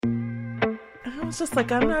I was just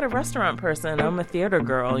like, I'm not a restaurant person. I'm a theater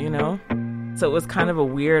girl, you know? So it was kind of a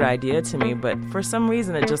weird idea to me, but for some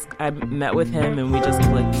reason I met with him and we just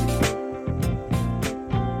clicked.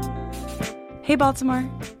 Hey, Baltimore.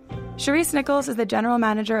 Charisse Nichols is the general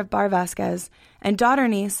manager of Bar Vasquez and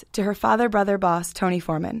daughter-niece to her father-brother boss, Tony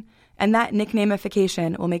Foreman, and that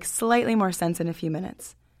nicknameification will make slightly more sense in a few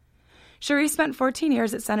minutes. Charisse spent 14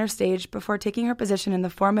 years at Center Stage before taking her position in the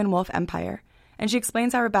Foreman-Wolf empire, and she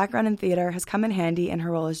explains how her background in theater has come in handy in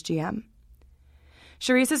her role as GM.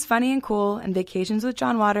 Charisse is funny and cool and vacations with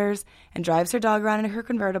John Waters and drives her dog around in her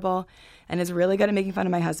convertible and is really good at making fun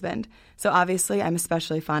of my husband. So obviously, I'm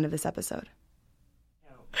especially fond of this episode.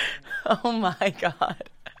 Oh my God.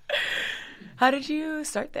 How did you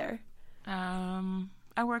start there?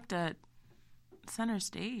 I worked at Center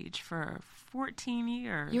Stage for 14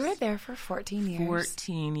 years. You were there for 14 years?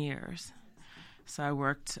 14 years. So I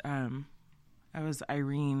worked, I was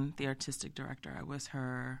Irene, the artistic director.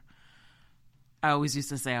 I always used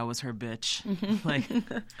to say I was her bitch. Like,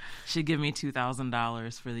 she'd give me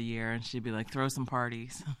 $2,000 for the year, and she'd be like, throw some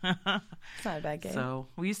parties. It's not a bad game. So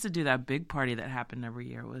we used to do that big party that happened every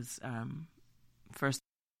year. It was first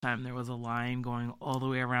time there was a line going all the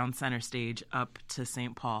way around Center Stage up to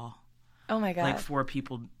St. Paul. Oh, my God. Like four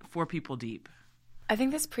people deep. I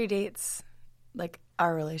think this predates, like,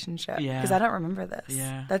 our relationship. Yeah. Because I don't remember this.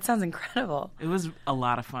 Yeah. That sounds incredible. It was a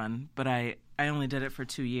lot of fun, but I only did it for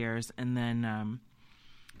 2 years, and then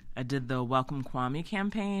I did the Welcome Kwame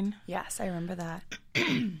campaign. Yes, I remember that.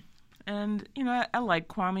 And, you know, I like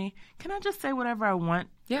Kwame. Can I just say whatever I want?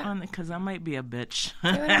 Yeah. Because I might be a bitch.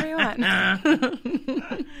 Say whatever you want.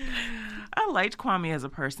 I liked Kwame as a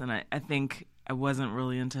person. I think I wasn't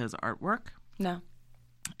really into his artwork. No.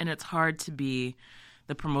 And it's hard to be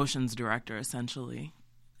the promotions director, essentially,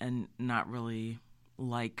 and not really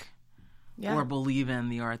like or believe in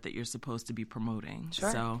the art that you're supposed to be promoting.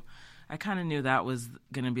 Sure. So I kind of knew that was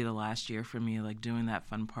going to be the last year for me, like doing that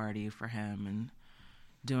fun party for him and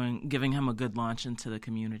giving him a good launch into the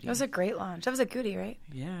community. It was a great launch. That was at Goody, right?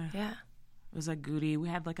 Yeah. Yeah. It was at Goody. We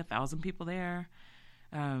had like 1,000 people there.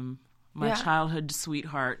 My childhood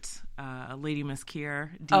sweetheart, Lady Miss Kier,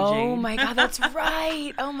 DJ. Oh, my God, that's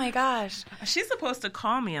right. Oh, my gosh. She's supposed to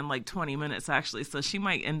call me in like 20 minutes, actually, so she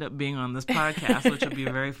might end up being on this podcast, which would be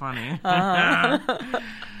very funny.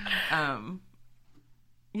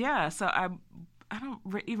 Yeah, so I don't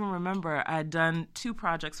even remember. I had done 2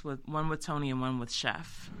 projects, one with Tony and one with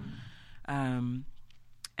Chef. And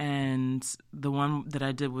the one that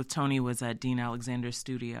I did with Tony was at Dean Alexander's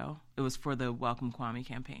studio. It was for the Welcome Kwame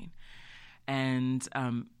campaign. And,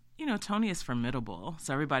 you know, Tony is formidable.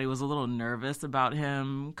 So everybody was a little nervous about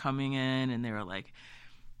him coming in, and they were like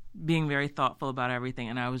being very thoughtful about everything.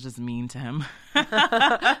 And I was just mean to him.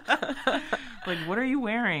 Like, what are you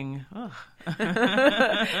wearing?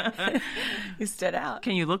 You stood out.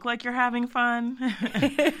 Can you look like you're having fun?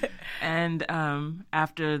 And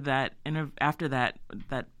after that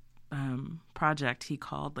project, he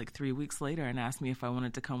called like 3 weeks later and asked me if I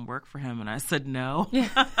wanted to come work for him, and I said no.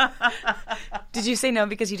 Did you say no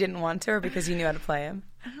because you didn't want to, or because you knew how to play him?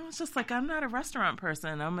 And I was just like, I'm not a restaurant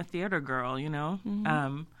person. I'm a theater girl, you know?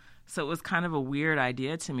 Mm-hmm. So it was kind of a weird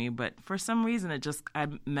idea to me, but for some reason I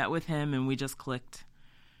met with him and we just clicked.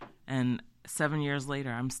 And 7 years later,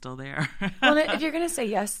 I'm still there. Well, if you're going to say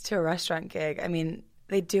yes to a restaurant gig, I mean,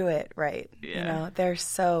 they do it right. Yeah. You know, they're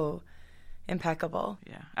so impeccable.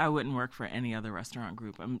 Yeah, I wouldn't work for any other restaurant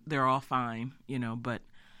group. They're all fine, you know, but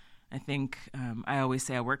I think I always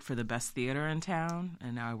say I worked for the best theater in town,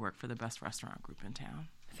 and now I work for the best restaurant group in town.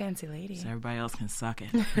 Fancy lady. So everybody else can suck it.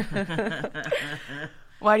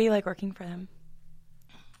 Why do you like working for them?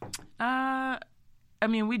 I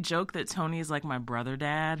mean, we joke that Tony's like my brother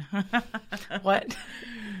dad. What?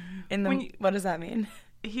 What does that mean?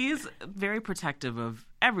 He's very protective of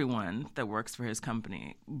everyone that works for his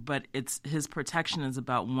company, but his protection is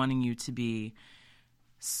about wanting you to be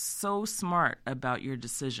so smart about your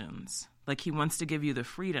decisions. Like, he wants to give you the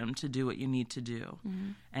freedom to do what you need to do,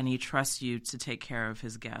 and he trusts you to take care of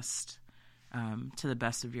his guest to the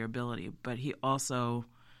best of your ability. But he also,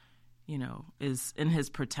 you know, is in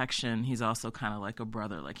his protection. He's also kind of like a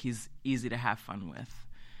brother. Like, he's easy to have fun with.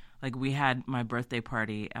 Like, we had my birthday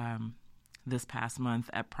party this past month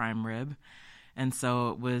at Prime Rib. And so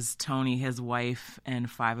it was Tony, his wife, and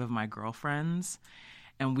 5 of my girlfriends.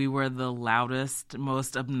 And we were the loudest,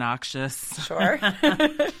 most obnoxious. Sure.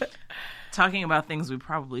 Talking about things we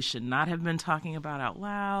probably should not have been talking about out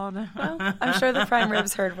loud. Well, I'm sure the Prime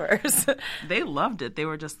Ribs heard worse. They loved it. They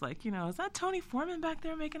were just like, you know, is that Tony Foreman back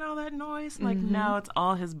there making all that noise? Like, no, it's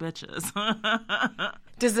all his bitches.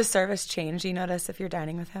 Does the service change, you notice, if you're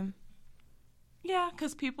dining with him? Yeah,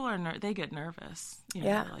 because people they get nervous. You know,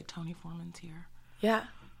 Yeah. they're like, Tony Foreman's here. Yeah.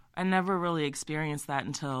 I never really experienced that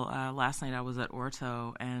until last night I was at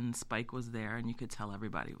Orto and Spike was there, and you could tell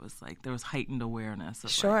everybody was like, there was heightened awareness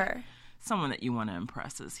of Sure. like, someone that you want to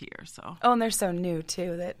impress is here. So Oh, and they're so new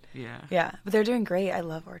too that yeah, but they're doing great. I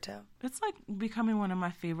love Orto. it's like becoming one of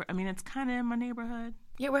my favorite. I mean, it's kind of in my neighborhood.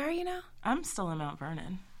 Yeah, where are you now? I'm still in Mount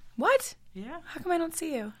Vernon. What? Yeah, How come I don't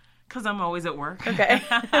see you? because I'm always at work. Okay.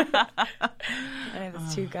 I have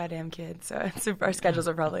these 2 goddamn kids, so our schedules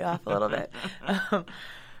are probably off a little bit.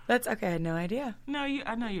 That's okay. I had no idea. No,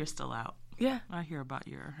 I know you're still out. Yeah. I hear about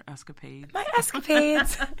your escapades. My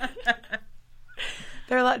escapades.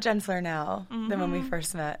 They're a lot gentler now than when we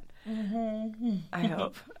first met. I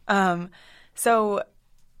hope. So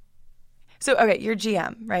okay, you're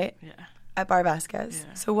GM, right? Yeah. At Bar Vasquez.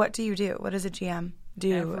 Yeah. So what do you do? What does a GM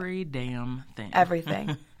do? Every damn thing.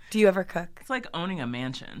 Everything. Do you ever cook? It's like owning a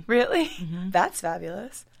mansion. Really? That's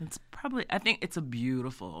fabulous. I think it's a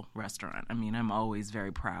beautiful restaurant. I mean, I'm always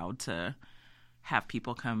very proud to have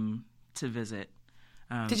people come to visit.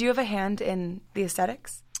 Did you have a hand in the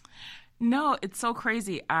aesthetics? No, it's so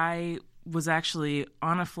crazy. I was actually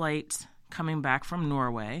on a flight coming back from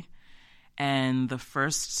Norway, and the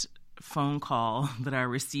first phone call that I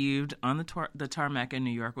received on the tarmac in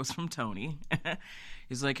New York was from Tony.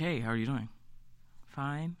 He's like, "Hey, how are you doing?"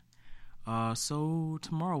 "Fine. So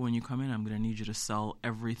tomorrow when you come in, I'm going to need you to sell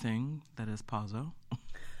everything that is Pazzo."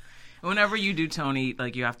 Whenever you do Tony,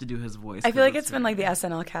 like, you have to do his voice. I feel like it's been like the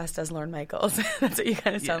SNL cast as Lorne Michaels. That's what you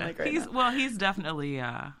kind of sound like right now. Well, he's definitely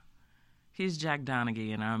he's Jack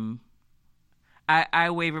Donaghy, and I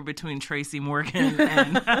waver between Tracy Morgan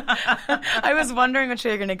and I was wondering which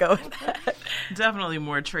way you're going to go with that. definitely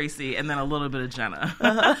more Tracy, and then a little bit of Jenna.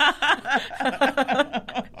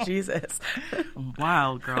 Jesus.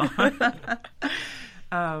 Wild girl.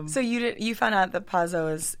 So you found out that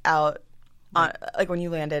Pazzo is out on, like when you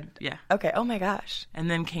landed? Yeah. Okay. Oh my gosh. And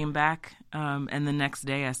then came back, and the next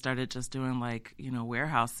day I started just doing like,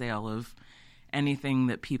 warehouse sale of anything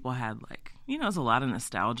that people had, like, there's a lot of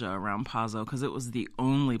nostalgia around Pazzo because it was the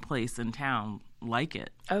only place in town like it.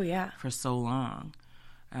 Oh yeah. For so long.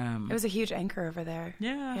 It was a huge anchor over there.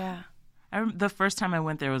 Yeah. Yeah. The first time I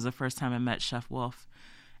went there was the first time I met Chef Wolf,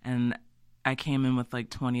 and I came in with like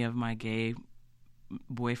 20 of my gay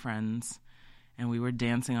boyfriends, and we were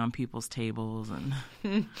dancing on people's tables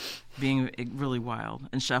and being really wild.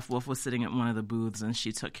 And Chef Wolf was sitting at one of the booths, and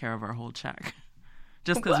she took care of our whole check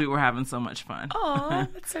just because we were having so much fun. Oh,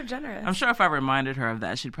 that's so generous. I'm sure if I reminded her of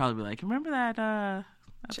that, she'd probably be like, "Remember that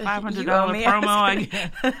 $500 me promo I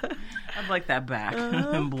get?" I'd like that back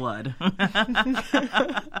in blood.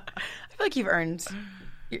 I feel like you've earned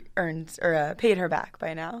or paid her back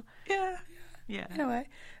by now. Yeah. In a way.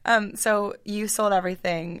 So you sold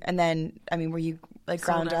everything, and then, I mean, were you like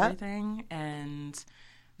ground Sold up? everything, and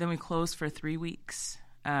then we closed for 3 weeks.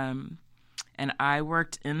 And I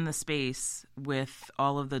worked in the space with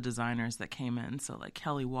all of the designers that came in. So like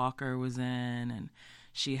Kelly Walker was in, and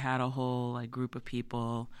she had a whole like group of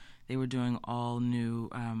people. They were doing all new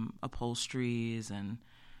upholsteries, and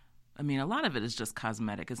I mean, a lot of it is just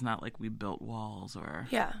cosmetic. It's not like we built walls or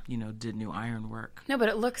did new ironwork. No, but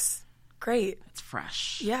it looks great. It's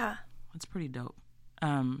fresh. Yeah. It's pretty dope.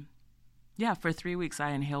 For 3 weeks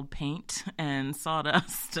I inhaled paint and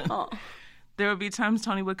sawdust. Oh. There would be times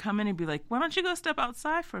Tony would come in and be like, "Why don't you go step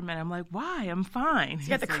outside for a minute?" I'm like, "Why? I'm fine." You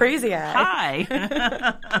got the crazy eye.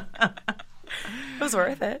 Hi. It was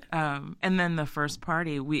worth it. And then the first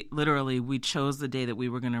party, we chose the day that we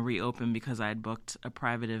were going to reopen because I had booked a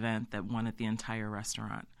private event that wanted the entire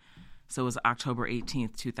restaurant. So it was October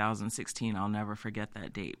 18th, 2016. I'll never forget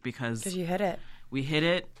that date because you hit it. We hit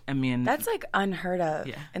it. I mean, that's like unheard of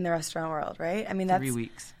in the restaurant world, right? I mean, that's 3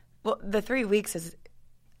 weeks. Well, the 3 weeks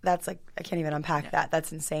that's like, I can't even unpack that.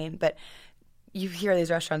 That's insane. But you hear these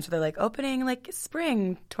restaurants where they're like opening like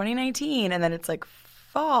spring 2019, and then it's like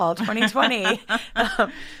fall 2020.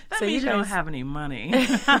 That so means you don't have any money.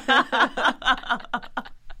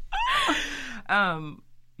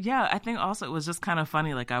 I think also it was just kind of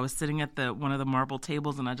funny. Like I was sitting at one of the marble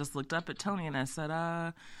tables, and I just looked up at Tony and I said,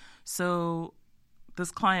 so this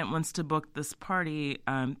client wants to book this party.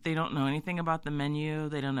 They don't know anything about the menu.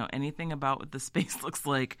 They don't know anything about what the space looks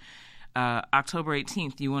like. October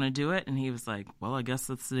 18th, you want to do it? And he was like, well, I guess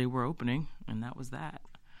that's the day we're opening. And that was that.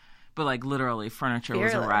 But like literally furniture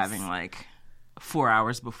was arriving like 4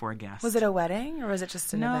 hours before guests. Was it a wedding or was it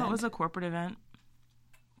just an event? No, it was a corporate event.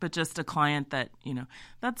 But just a client that,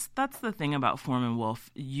 that's the thing about Foreman Wolf.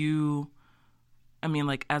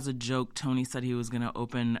 Like as a joke, Tony said he was going to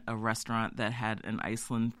open a restaurant that had an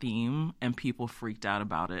Iceland theme, and people freaked out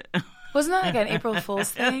about it. Wasn't that like an April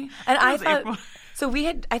Fool's thing? And I thought, April. so we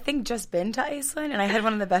had, I think, just been to Iceland, and I had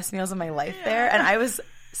one of the best meals of my life there, and I was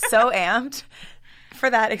so amped for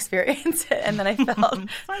that experience, and then I felt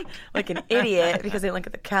like an idiot because I didn't look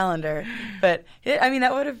at the calendar. But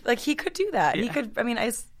that would have, like, he could do that. Yeah. He could.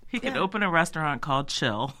 He could open a restaurant called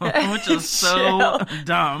Chill, which is so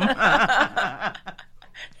dumb.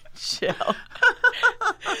 Chill.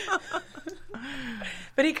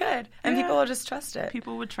 But he could, and people will just trust it.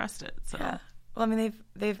 People would trust it. So. Yeah. Well,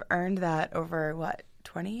 they've earned that over what,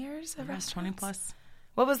 20 years of restaurants? 20 plus.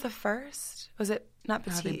 What was the first? Was it not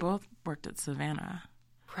Petite? They both worked at Savannah.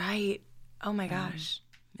 Right. Oh my gosh.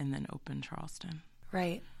 And then opened Charleston.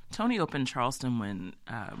 Right. Tony opened Charleston when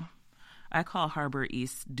I call Harbor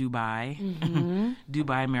East Dubai,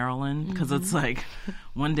 Dubai, Maryland, because it's like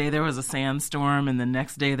one day there was a sandstorm and the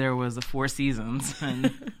next day there was a Four Seasons, and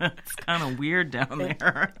it's kind of weird down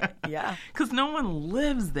there. Yeah. Because no one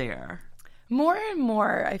lives there. More and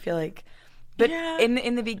more, I feel like. But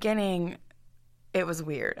in the beginning, it was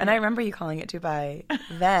weird. And I remember you calling it Dubai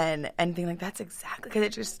then and being like, that's exactly, because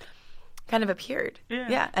it just kind of appeared.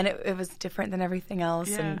 Yeah. And it was different than everything else.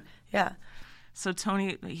 Yeah. And yeah. So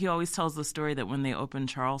Tony, he always tells the story that when they opened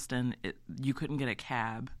Charleston, you couldn't get a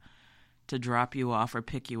cab to drop you off or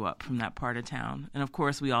pick you up from that part of town. And of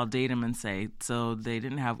course, we all date him and say, so they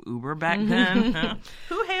didn't have Uber back then?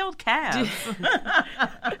 Who hailed cabs?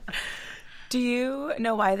 Do you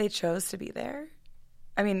know why they chose to be there?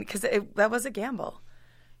 I mean, because that was a gamble.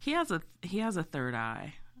 He has a third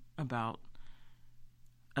eye about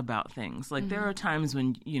things. Like there are times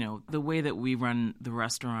when, the way that we run the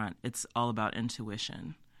restaurant, it's all about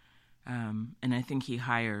intuition. And I think he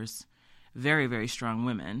hires very, very strong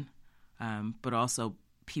women, but also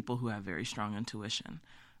people who have very strong intuition.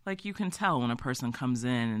 Like you can tell when a person comes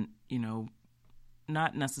in and,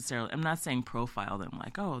 not necessarily, I'm not saying profile them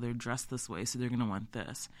like, oh, they're dressed this way, so they're going to want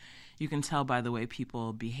this. You can tell by the way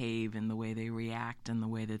people behave and the way they react and the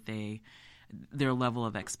way that their level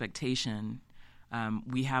of expectation.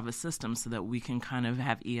 We have a system so that we can kind of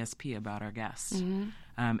have ESP about our guests.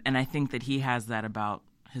 And I think that he has that about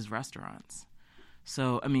his restaurants.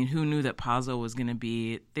 So, I mean, who knew that Pazzo was going to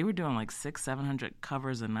be, they were doing like 600-700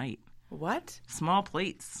 covers a night. What? Small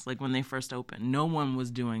Plates, like when they first opened. No one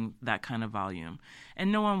was doing that kind of volume.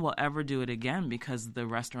 And no one will ever do it again because the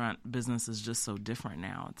restaurant business is just so different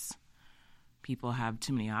now. People have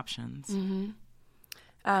too many options.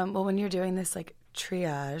 Well, when you're doing this, like,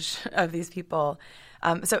 triage of these people,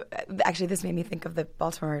 so actually this made me think of the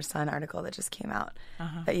Baltimore Sun article that just came out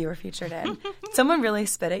that you were featured in. Someone really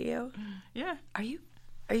spit at you? Yeah. Are you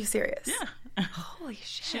serious? Yeah. Holy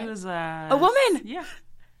shit. She was a woman. Yeah.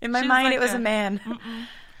 In my mind, like it was a man.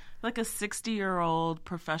 Like a 60-year-old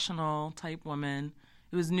professional type woman.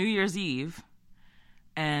 It was New Year's Eve,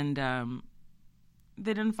 and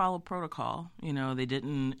they didn't follow protocol. They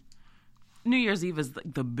didn't. New Year's Eve is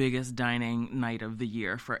the biggest dining night of the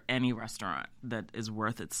year for any restaurant that is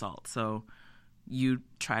worth its salt. So you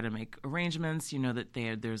try to make arrangements. You know that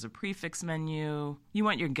there's a prefix menu. You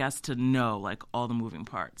want your guests to know, like, all the moving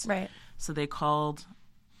parts. Right. So they called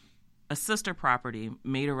a sister property,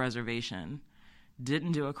 made a reservation,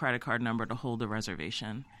 didn't do a credit card number to hold the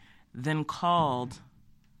reservation, then called,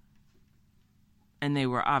 and they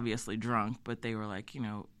were obviously drunk, but they were like,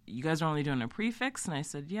 you guys are only doing a prefix? And I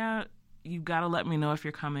said, yeah, you got to let me know if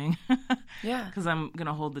you're coming. Yeah. Because I'm going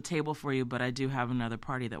to hold the table for you, but I do have another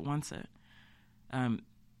party that wants it.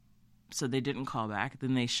 So they didn't call back.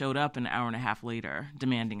 Then they showed up an hour and a half later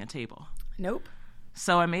demanding a table. Nope.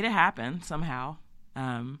 So I made it happen somehow.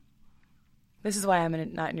 This is why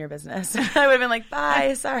I'm not in your business. I would have been like,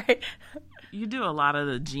 bye, sorry. You do a lot of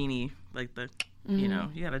the genie, like you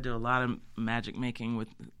got to do a lot of magic making with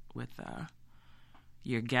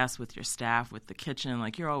your guests, with your staff, with the kitchen.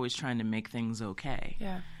 Like, you're always trying to make things okay.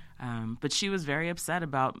 Yeah. But she was very upset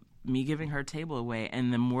about me giving her table away,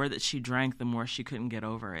 and the more that she drank, the more she couldn't get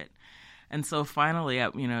over it. And so finally,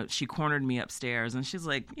 she cornered me upstairs, and she's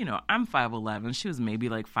like, I'm 5'11". She was maybe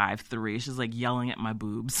like 5'3". She's like yelling at my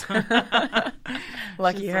boobs.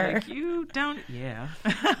 Lucky she's her. Like, you don't, yeah.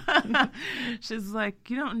 She's like,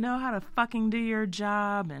 you don't know how to fucking do your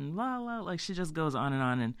job, and la la. Like, she just goes on,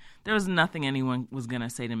 and there was nothing anyone was gonna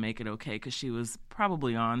say to make it okay, because she was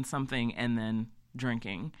probably on something and then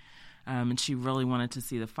drinking. And she really wanted to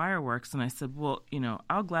see the fireworks, and I said, well,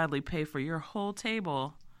 I'll gladly pay for your whole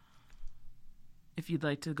table if you'd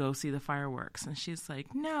like to go see the fireworks. And she's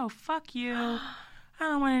like, no, fuck you. I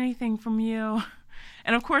don't want anything from you.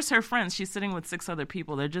 And of course her friends, she's sitting with 6 other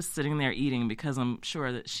people, they're just sitting there eating because I'm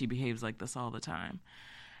sure that she behaves like this all the time.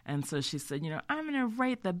 And so she said, I'm going to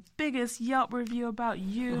write the biggest Yelp review about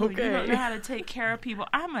you. Okay. You don't know how to take care of people.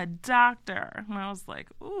 I'm a doctor. And I was like,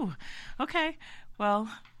 ooh, okay. Well,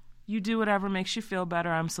 you do whatever makes you feel better.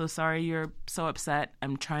 I'm so sorry you're so upset.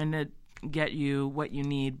 I'm trying to get you what you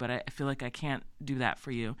need, but I feel like I can't do that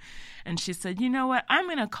for you. And she said, you know what? I'm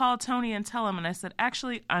going to call Tony and tell him. And I said,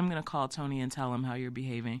 actually, I'm going to call Tony and tell him how you're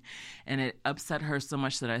behaving. And it upset her so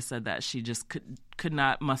much that I said that she just could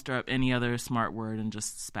not muster up any other smart word and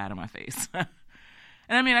just spat in my face. And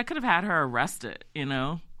I mean, I could have had her arrested,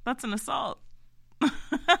 That's an assault.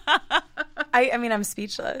 I mean, I'm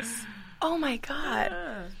speechless. Oh, my God.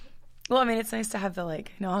 Yeah. Well, I mean, it's nice to have the,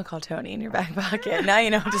 no, I'll call Tony in your back pocket. Now you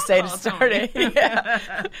know what to say to start it.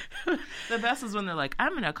 Yeah. The best is when they're like,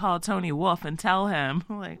 I'm going to call Tony Wolf and tell him.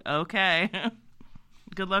 I'm like, okay.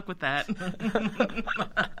 Good luck with that.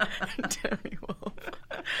 Tony Wolf.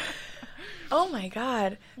 Oh, my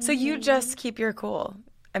God. So you just keep your cool.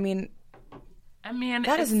 I mean,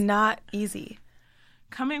 that is not easy.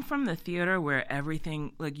 Coming from the theater where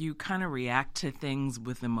everything, you kind of react to things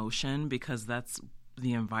with emotion because that's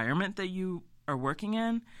the environment that you are working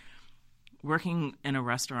in a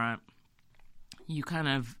restaurant, you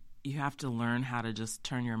have to learn how to just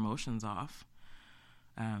turn your emotions off.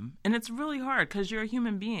 And it's really hard because you're a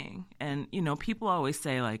human being. And, people always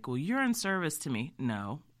say well, you're in service to me.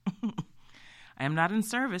 No, I am not in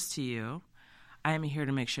service to you. I am here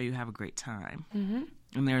to make sure you have a great time. Mm-hmm.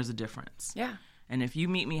 And there's a difference. Yeah. And if you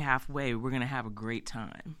meet me halfway, we're going to have a great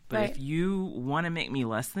time. But right. If you want to make me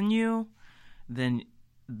less than you, then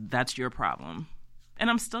that's your problem. And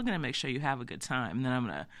I'm still going to make sure you have a good time. And then I'm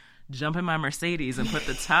going to jump in my Mercedes and put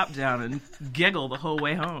the top down and giggle the whole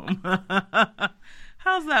way home.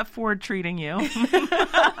 How's that Ford treating you?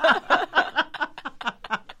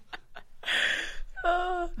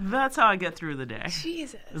 That's how I get through the day.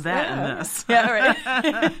 Jesus. And this. Yeah,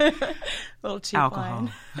 right. Little cheap alcohol.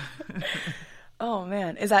 wine. Oh,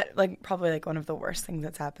 man. Is that probably one of the worst things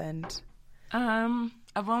that's happened?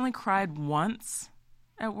 I've only cried once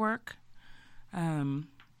at work. I don't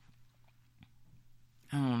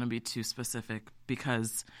want to be too specific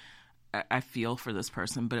because I feel for this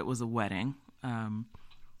person, but it was a wedding.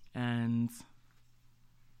 And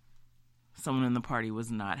someone in the party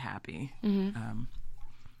was not happy. Mm-hmm.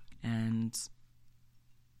 And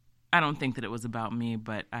I don't think that it was about me,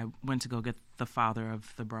 but I went to go get the father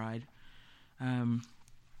of the bride. And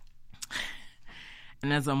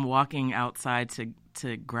as I'm walking outside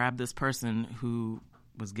to grab this person who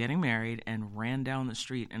was getting married and ran down the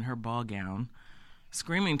street in her ball gown,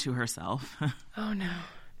 screaming to herself. Oh, no.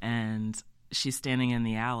 And she's standing in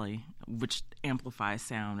the alley, which amplifies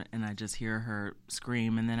sound, and I just hear her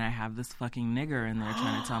scream, and then I have this fucking nigger in there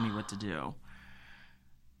trying to tell me what to do.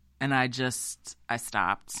 And I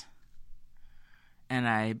stopped. And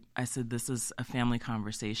I said, this is a family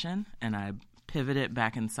conversation, and I pivoted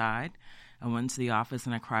back inside. I went to the office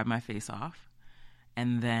and I cried my face off,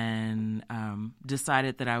 and then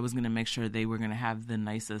decided that I was going to make sure they were going to have the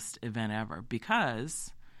nicest event ever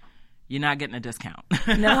because you're not getting a discount.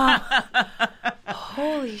 No.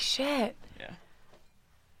 Holy shit. Yeah.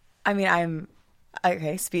 I mean, I'm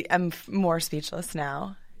more speechless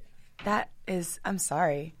now. I'm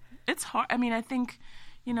sorry. It's hard. I mean, I think,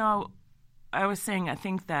 I was saying, I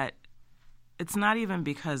think that it's not even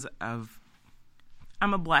because of,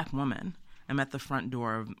 I'm a black woman. I'm at the front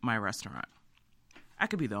door of my restaurant. I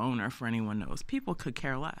could be the owner for anyone knows. People could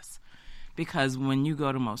care less. Because when you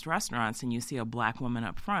go to most restaurants and you see a black woman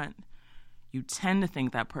up front, you tend to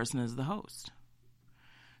think that person is the host.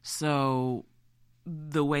 So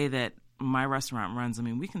the way that my restaurant runs, I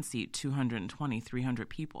mean, we can seat 220, 300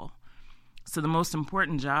 people. So the most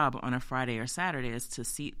important job on a Friday or Saturday is to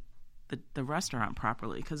seat the restaurant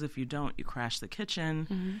properly, because if you don't, you crash the kitchen.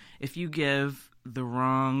 Mm-hmm. If you give the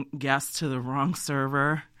wrong guest to the wrong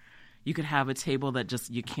server, you could have a table that just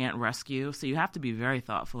you can't rescue. So you have to be very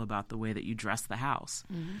thoughtful about the way that you dress the house.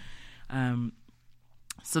 Mm-hmm.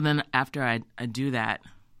 So then after I do that,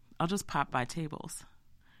 I'll just pop by tables.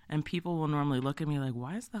 And people will normally look at me like,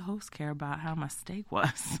 why does the host care about how my steak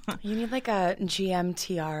was? You need a GM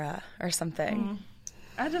tiara or something. Mm-hmm.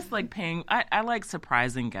 I just like paying. I like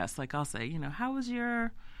surprising guests. I'll say, how was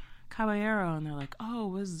your caballero? And they're like, oh,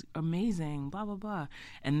 it was amazing, blah, blah, blah.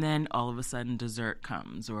 And then all of a sudden dessert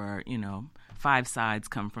comes or, 5 sides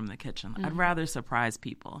come from the kitchen. Mm-hmm. I'd rather surprise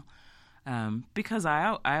people because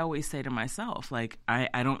I always say to myself, I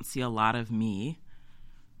don't see a lot of me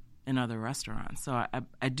in other restaurants. So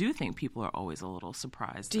I do think people are always a little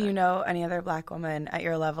surprised. Do you know any other black woman at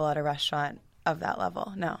your level at a restaurant of that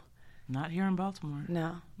level? No. Not here in Baltimore.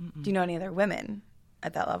 No. Mm-mm. Do you know any other women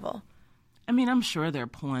at that level? I mean, I'm sure there are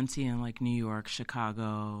plenty in like New York,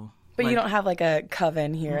 Chicago. But like, you don't have like a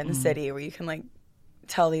coven here in the city where you can like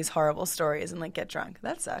tell these horrible stories and like get drunk.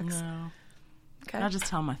 That sucks. No. Okay. I'll just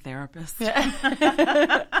tell my therapist.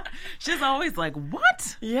 Yeah. She's always like,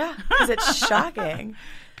 what? Yeah, because it's shocking.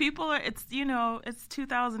 People are, it's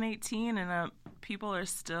 2018 and people are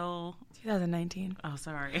still. 2019. Oh,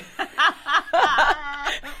 sorry.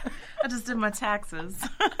 I just did my taxes.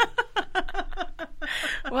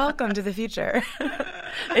 Welcome to the future.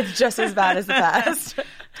 It's just as bad as the past.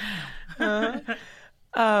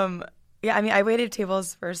 Yeah, I mean, I waited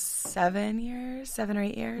tables for 7 or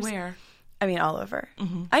 8 years. Where? I mean, all over.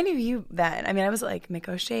 Mm-hmm. I knew you then. I mean, I was at like Mick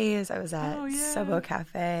O'Shea's. I was at Sobo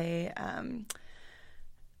Cafe.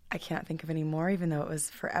 I can't think of any more, even though it was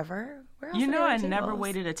forever. Where else I never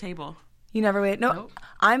waited a table. You never waited? No, Nope.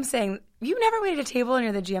 I'm saying you never waited a table and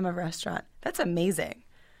you're the GM of a restaurant. That's amazing.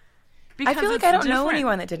 Because I feel like I don't know different.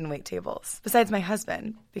 anyone that didn't wait tables, besides my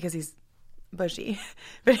husband, because he's bushy.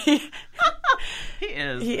 But he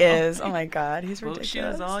is. He is. Oh my God, he's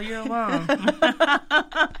ridiculous. Boat shoes all year long.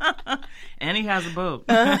 And he has a boat.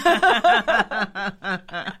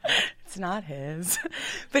 It's not his.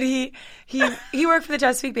 But he worked for the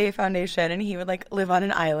Chesapeake Bay Foundation, and he would like live on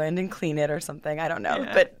an island and clean it or something. I don't know.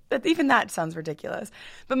 Yeah. But even that sounds ridiculous.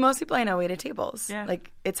 But most people I know waited tables. Yeah.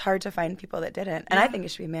 Like it's hard to find people that didn't. And I think it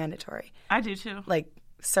should be mandatory. I do too. Like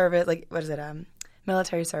service, like what is it?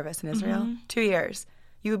 Military service in Israel. 2 years.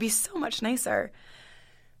 You would be so much nicer.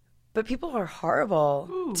 But people were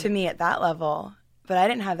horrible to me at that level. But I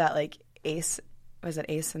didn't have that like ace. Was it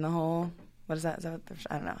ace in the hole? What is that? Is that what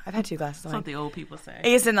I don't know. I've had 2 glasses of wine. That's what the old people say.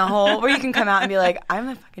 Ace in the hole, where you can come out and be like, I'm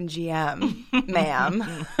the fucking GM,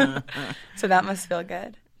 ma'am. So that must feel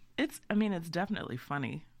good. It's definitely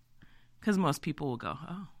funny because most people will go,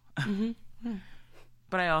 oh. Mm-hmm.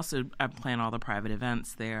 But I plan all the private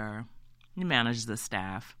events there. You manage the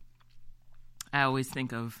staff. I always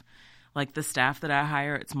think of like the staff that I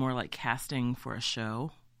hire, it's more like casting for a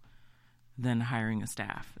show than hiring a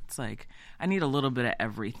staff. It's like I need a little bit of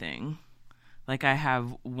everything. Like I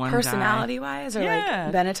have one personality-wise, or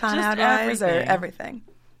Yeah, like Benetton ad-wise, or everything.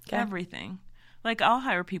 Okay. Everything. Like I'll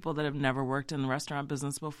hire people that have never worked in the restaurant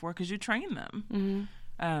business before because you train them.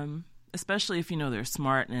 Mm-hmm. Especially if they're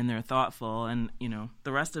smart and they're thoughtful, and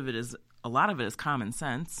the rest of it is a lot of it is common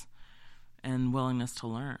sense and willingness to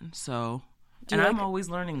learn. So, and I'm always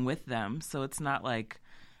learning with them. So it's not like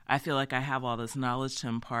I feel like I have all this knowledge to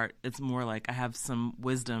impart. It's more like I have some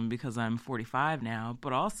wisdom because I'm 45 now,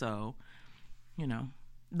 but also,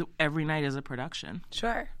 every night is a production.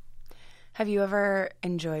 Sure. Have you ever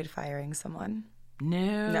enjoyed firing someone?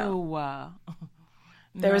 No.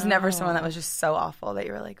 There was never someone that was just so awful that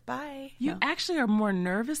you were like, bye. You actually are more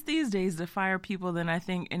nervous these days to fire people than I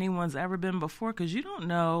think anyone's ever been before because you don't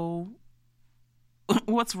know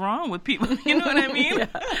what's wrong with people. You know what I mean?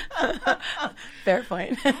 Fair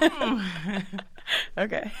point.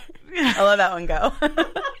 Okay. I'll let that one go.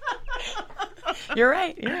 You're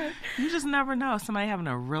right. You just never know. Somebody having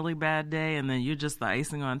a really bad day and then you're just the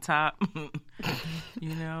icing on top.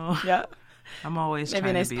 Yeah. I'm always maybe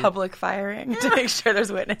trying a nice to be public firing to make sure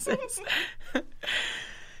there's witnesses.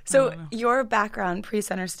 So your background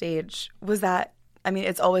pre-Center Stage, was that,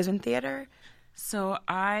 it's always in theater? So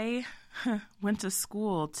I went to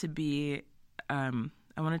school to be, I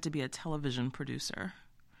wanted to be a television producer.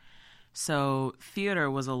 So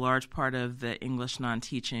theater was a large part of the English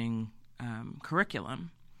non-teaching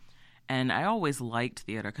curriculum. And I always liked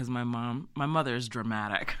theater because my mother is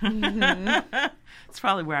dramatic. Mm-hmm. It's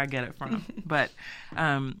probably where I get it from. But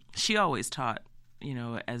she always taught,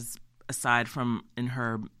 as aside from in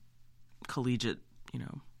her collegiate,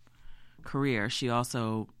 career, she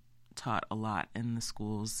also taught a lot in the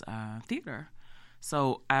school's theater.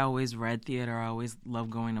 So I always read theater. I always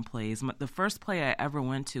loved going to plays. The first play I ever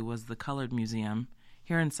went to was the Colored Museum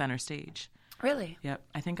here in Center Stage. Really? Yep.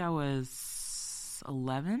 I think I was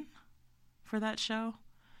 11 for that show.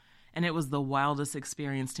 And it was the wildest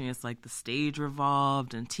experience to me. It's like the stage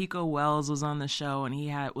revolved and Tico Wells was on the show and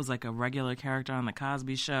he was like a regular character on the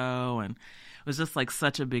Cosby Show, and it was just like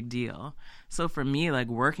such a big deal. So for me, like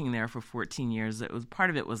working there for 14 years, part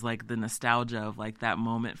of it was like the nostalgia of like that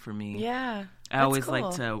moment for me. Yeah. I always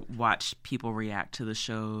like to watch people react to the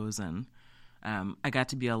shows, and I got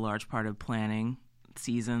to be a large part of planning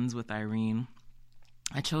seasons with Irene.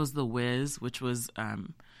 I chose The Wiz, which was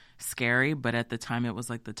scary, but at the time it was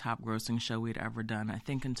like the top grossing show we'd ever done, I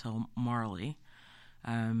think until Marley.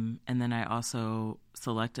 And then I also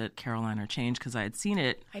selected Carolina Change because I had seen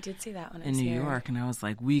it. I did see that one in New York, and I was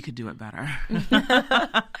like, we could do it better.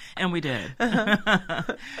 And we did.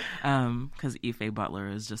 Because Ife Butler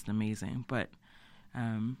is just amazing. But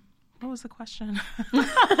what was the question?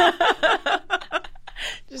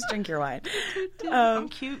 Just drink your wine. I'm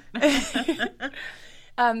cute.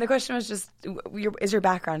 The question was just, is your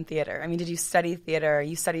background theater? I mean, did you study theater?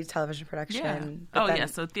 You studied television production? Yeah. Yeah.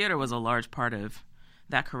 So theater was a large part of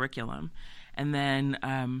that curriculum. And then...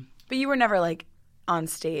 but you were never, like, on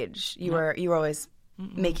stage. You were always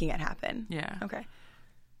making it happen. Yeah. Okay.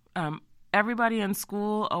 Everybody in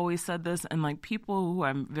school always said this, and, like, people who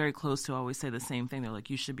I'm very close to always say the same thing. They're like,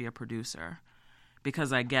 you should be a producer.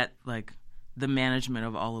 Because I get, like, the management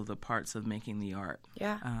of all of the parts of making the art.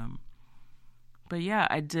 Yeah. But yeah,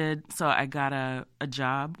 I did. So I got a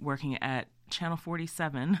job working at Channel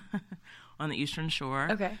 47 on the Eastern Shore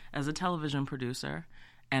as a television producer.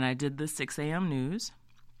 And I did the 6 a.m. news.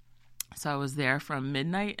 So I was there from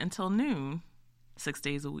midnight until noon, 6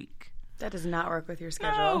 days a week. That does not work with your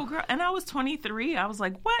schedule. No, girl. And I was 23. I was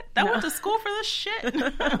like, what? I went to school for this shit?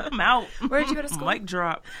 I'm out. Where did you go to school? Mic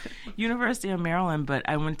drop. University of Maryland, but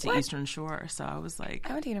I went to Eastern Shore. So I was like...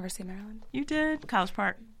 I went to University of Maryland. You did? College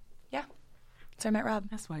Park? Yeah. So I met Rob.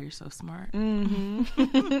 That's why you're so smart.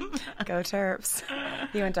 Mm-hmm. Go Terps.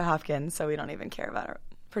 He went to Hopkins, so we don't even care about our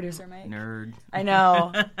producer Mike. Nerd. I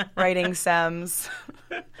know. Writing SEMS.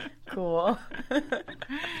 Cool.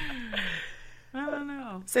 I don't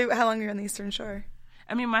know. So how long were you on the Eastern Shore?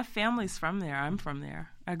 I mean, my family's from there. I'm from there.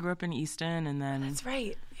 I grew up in Easton, and then... That's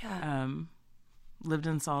right. Yeah. Lived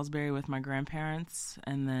in Salisbury with my grandparents,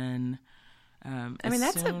 and then...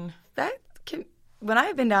 When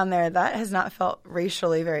I've been down there, that has not felt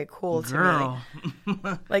racially very cool to me.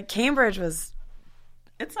 Like, Cambridge was...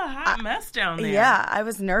 It's a hot mess down there. Yeah, I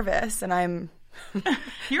was nervous, and I'm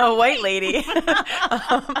a white lady.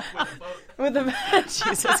 With a...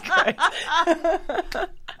 Jesus Christ.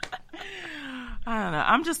 I don't know.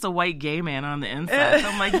 I'm just a white gay man on the inside. So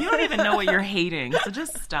I'm like, you don't even know what you're hating, so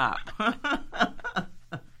just stop.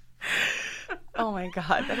 Oh, my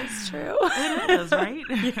God, that is true. It is, right?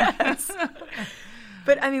 Yes.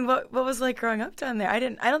 But I mean, what was like growing up down there? I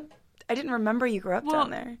didn't remember you grew up down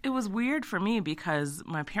there. It was weird for me because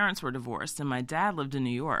my parents were divorced and my dad lived in New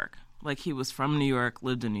York. Like, he was from New York,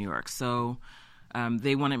 lived in New York. So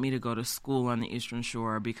they wanted me to go to school on the Eastern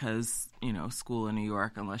Shore because, you know, school in New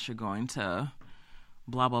York, unless you're going to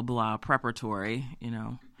blah, blah, blah, preparatory, you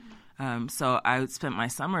know. So I spent my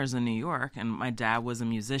summers in New York, and my dad was a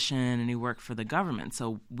musician, and he worked for the government.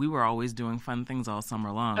 So we were always doing fun things all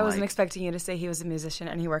summer long. I wasn't expecting you to say he was a musician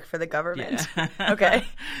and he worked for the government. Yeah. Okay.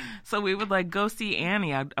 So we would, like, go see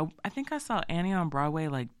Annie. I think I saw Annie on Broadway,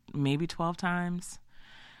 like, maybe 12 times.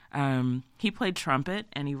 He played trumpet,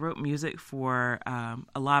 and he wrote music for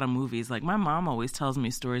a lot of movies. Like, my mom always tells me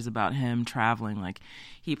stories about him traveling. Like,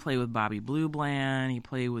 he played with Bobby Blue Bland. He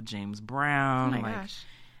played with James Brown. Oh, my gosh.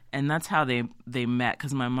 And that's how they met,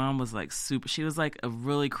 because my mom was, like, she was, like, a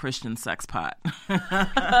really Christian sex pot.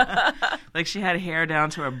 Like, she had hair down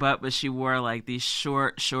to her butt, but she wore, like, these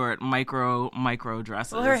short, micro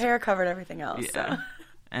dresses. Well, her hair covered everything else. Yeah. So.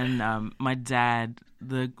 And my dad,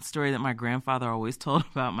 the story that my grandfather always told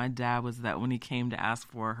about my dad was that when he came to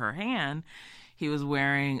ask for her hand, he was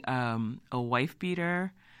wearing a wife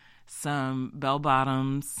beater, some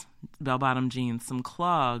bell-bottom jeans, some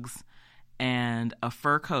clogs, and a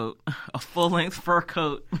fur coat, a full-length fur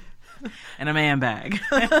coat, and a man bag.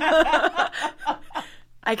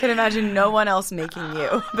 I can imagine no one else making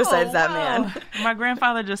you besides that man. My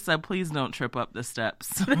grandfather just said, please don't trip up the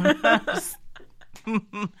steps.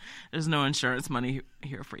 There's no insurance money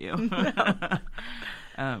here for you.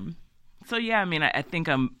 No. So, yeah, I mean, I think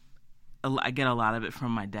I get a lot of it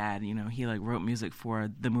from my dad. You know, he, like, wrote music for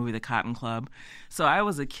the movie The Cotton Club. So I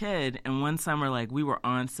was a kid, and one summer, like, we were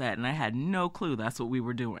on set, and I had no clue that's what we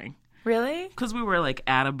were doing. Really? Because we were, like,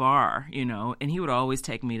 at a bar, you know, and he would always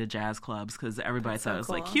take me to jazz clubs because everybody thought it was,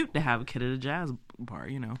 like, cute to have a kid at a jazz bar,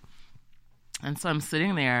 you know. And so I'm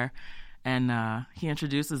sitting there, and he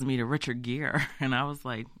introduces me to Richard Gere, and I was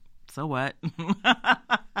like, so what?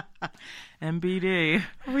 MBD.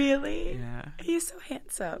 Really? Yeah. He's so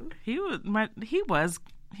handsome. He was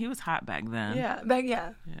hot back then.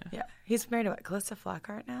 Yeah. He's married to what, Calista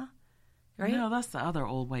Flockhart now? Right? No, that's the other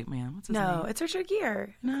old white man. What's his name? No, it's Richard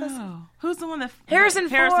Gere. No. Who's the one that... Harrison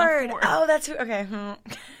Ford. Oh, that's who... Okay.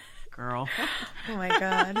 Girl. Oh, my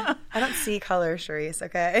God. I don't see color, Charisse,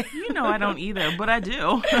 okay? You know I don't either, but I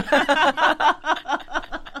do.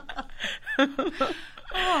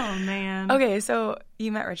 Oh, man. Okay, so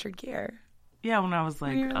you met Richard Gere. Yeah, when I was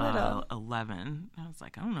like you were little. 11, I was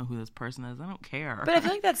like, I don't know who this person is. I don't care. But I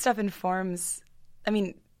feel like that stuff informs, I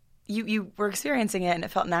mean, you were experiencing it and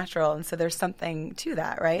it felt natural. And so there's something to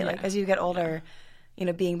that, right? Yeah. Like as you get older, you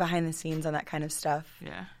know, being behind the scenes on that kind of stuff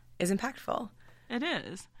is impactful. It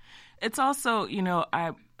is. It's also, you know,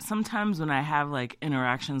 sometimes when I have like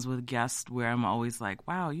interactions with guests where I'm always like,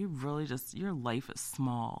 wow, you really just, your life is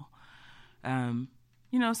small. You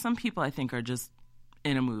know, some people I think are just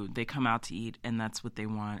in a mood. They come out to eat and that's what they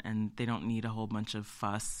want and they don't need a whole bunch of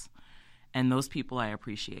fuss. And those people I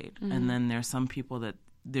appreciate. Mm-hmm. And then there's some people that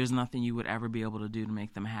there's nothing you would ever be able to do to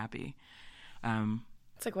make them happy.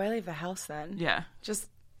 It's like, why leave the house then? Yeah. Just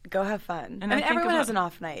go have fun. And I mean, everyone has an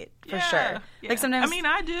off night, for sure. Yeah. Like sometimes, I mean,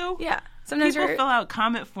 I do. Yeah. Sometimes people fill out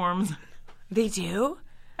comment forms. They do?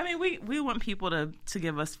 I mean, we want people to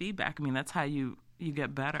give us feedback. I mean, that's how you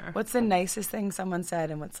get better. What's the nicest thing someone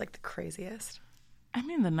said and what's like the craziest? I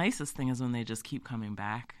mean, the nicest thing is when they just keep coming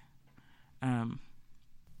back.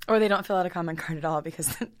 Or they don't fill out a comment card at all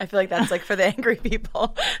because I feel like that's like for the angry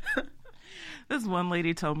people. This one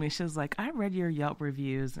lady told me, she was like, I read your Yelp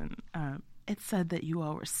reviews and it said that you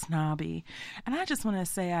all were snobby. And I just want to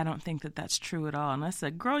say I don't think that that's true at all. And I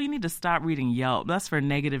said, girl, you need to stop reading Yelp. That's for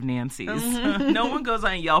negative Nancy's. Mm-hmm. No one goes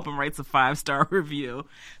on Yelp and writes a 5-star review.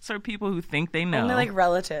 It's for people who think they know. Only like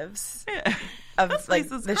relatives. Yeah. Of like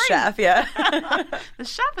the chef, yeah. The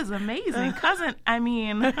chef is amazing. Cousin, I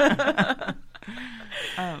mean...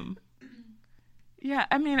 yeah,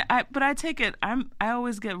 I mean, I take it. I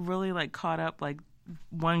always get really like caught up. Like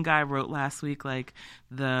one guy wrote last week, like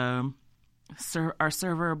our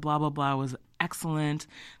server blah blah blah was excellent.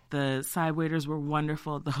 The side waiters were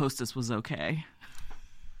wonderful. The hostess was okay.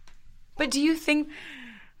 But do you think?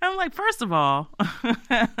 I'm like, first of all,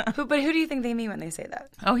 who do you think they mean when they say that?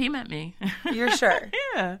 Oh, he meant me. You're sure?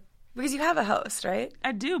 Yeah. Because you have a host, right?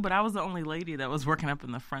 I do, but I was the only lady that was working up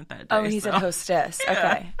in the front that day. Oh, and he said hostess.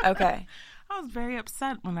 Yeah. Okay. I was very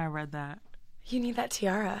upset when I read that. You need that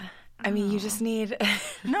tiara. I mean, you just need...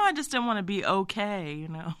 No, I just didn't want to be okay, you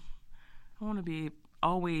know. I want to be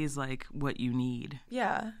always like what you need.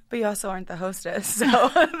 Yeah, but you also aren't the hostess, so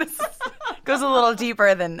this goes a little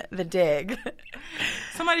deeper than the dig.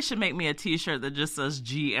 Somebody should make me a T-shirt that just says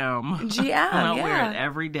GM. GM, I'll wear it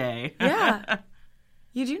every day. Yeah.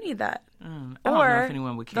 You do need that. I don't know if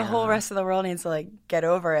anyone would care. The whole rest of the world needs to like get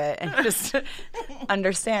over it and just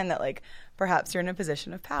understand that like perhaps you're in a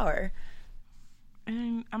position of power.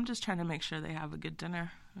 And I'm just trying to make sure they have a good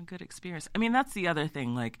dinner, a good experience. I mean, that's the other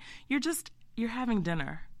thing. Like you're having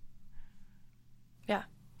dinner. Yeah.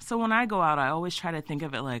 So when I go out, I always try to think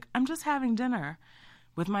of it like I'm just having dinner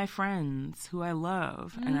with my friends who I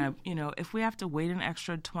love. Mm-hmm. And if we have to wait an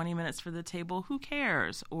extra 20 minutes for the table, who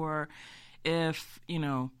cares? Or if,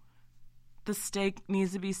 the steak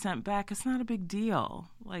needs to be sent back, it's not a big deal.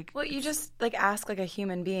 Well, you just like ask like a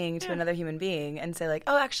human being to another human being and say like,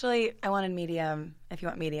 oh, actually, I wanted medium. If you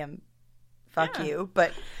want medium, fuck you.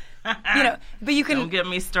 But but you can don't get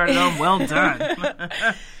me started on well done.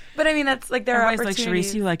 But I mean, that's like there are opportunities. Like,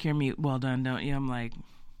 Charisse, you like your meat well done, don't you? I'm like,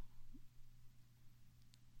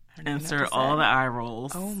 insert all the eye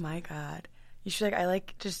rolls. Oh my God. You should I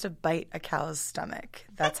like just to bite a cow's stomach.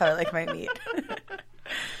 That's how I like my meat.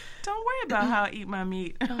 Don't worry about how I eat my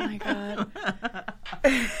meat. Oh my God.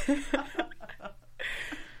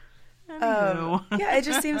 Yeah, it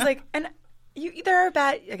just seems like, and there are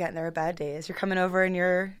bad days. You're coming over in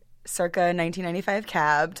your circa 1995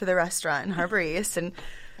 cab to the restaurant in Harbor East, and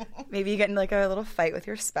maybe you get in like a little fight with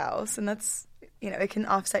your spouse, and that's, it can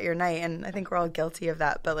offset your night, and I think we're all guilty of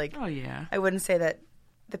that. But like, oh yeah, I wouldn't say that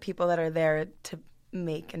the people that are there to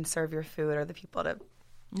make and serve your food are the people to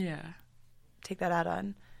take that out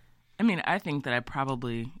on. I mean, I think that I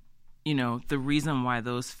probably, the reason why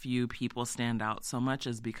those few people stand out so much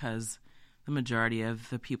is because the majority of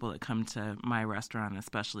the people that come to my restaurant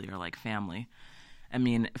especially are like family. I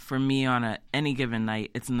mean, for me on any given night,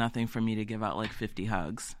 it's nothing for me to give out like 50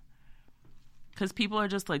 hugs. Because people are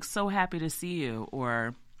just like so happy to see you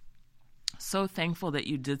or so thankful that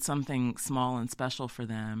you did something small and special for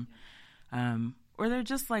them. Or they're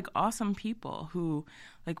just like awesome people who,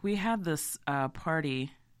 like we had this party.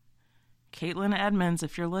 Caitlin Edmonds,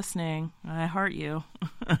 if you're listening, I heart you.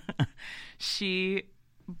 She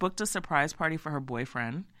booked a surprise party for her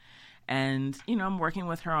boyfriend. And, I'm working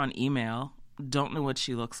with her on email. Don't know what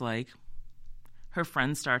she looks like. Her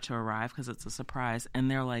friends start to arrive because it's a surprise. And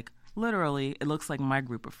they're like, literally, it looks like my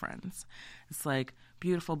group of friends. It's like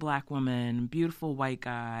beautiful black woman, beautiful white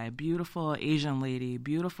guy, beautiful Asian lady,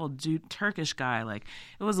 beautiful Turkish guy. Like,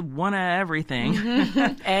 it was one of everything.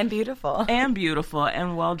 And beautiful. And beautiful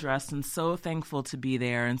and well-dressed, and so thankful to be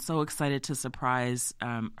there and so excited to surprise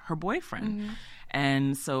her boyfriend.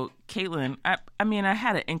 And so Caitlin, I mean, I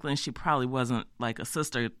had an inkling she probably wasn't like a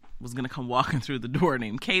sister was going to come walking through the door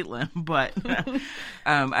named Caitlin, but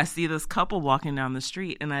I see this couple walking down the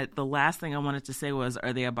street, and the last thing I wanted to say was,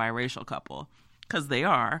 are they a biracial couple? Because they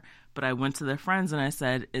are. But I went to their friends and I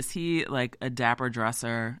said, is he like a dapper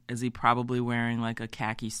dresser? Is he probably wearing like a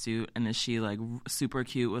khaki suit? And is she like super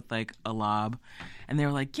cute with like a lob? And they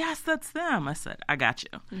were like, yes, that's them. I said, I got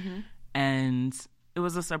you. And it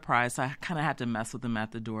was a surprise. So I kind of had to mess with them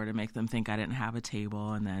at the door to make them think I didn't have a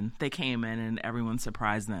table. And then they came in and everyone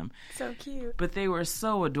surprised them. So cute. But they were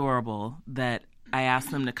so adorable that I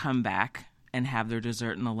asked them to come back and have their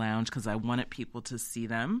dessert in the lounge because I wanted people to see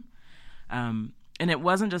them. And it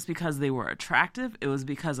wasn't just because they were attractive. It was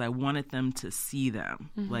because I wanted them to see them.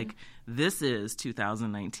 Like, this is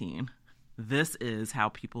 2019. This is how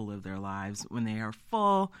people live their lives when they are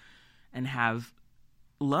full and have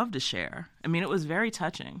love to share. I mean, it was very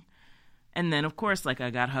touching. And then, of course, like, I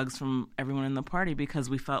got hugs from everyone in the party because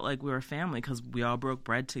we felt like we were family because we all broke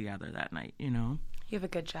bread together that night, you know? You have a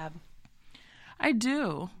good job. I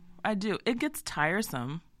do. It gets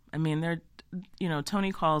tiresome. I mean,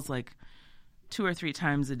 Tony calls, like, 2 or 3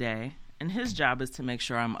 times a day, and his job is to make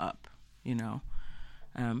sure I'm up, you know.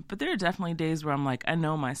 But there are definitely days where I'm like, I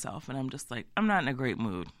know myself, and I'm just like, I'm not in a great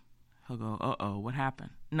mood. He'll go, uh-oh, what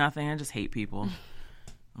happened? Nothing, I just hate people.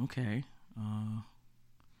 Okay.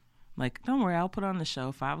 Like, don't worry, I'll put on the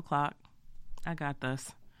show, 5 o'clock. I got this.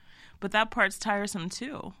 But that part's tiresome,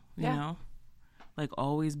 too, you know? Like,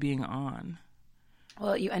 always being on.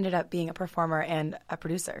 Well, you ended up being a performer and a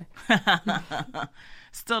producer.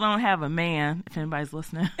 Still don't have a man, if anybody's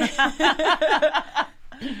listening. What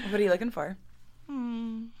are you looking for?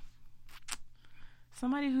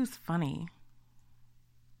 Somebody who's funny.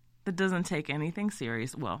 That doesn't take anything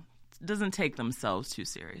serious. Well, doesn't take themselves too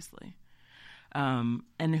seriously.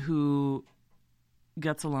 And who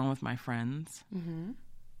gets along with my friends.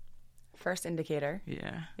 First indicator.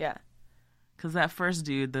 Yeah. Because that first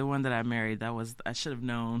dude, the one that I married, I should have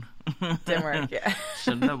known. Didn't work, yeah.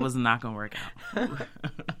 That was not going to work out.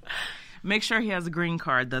 Make sure he has a green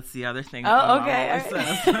card. That's the other thing. Oh, okay.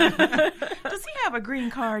 Right. Does he have a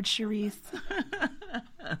green card, Charisse?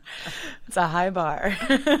 It's a high bar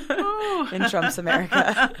in Trump's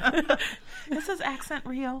America. Is his accent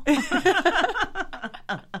real?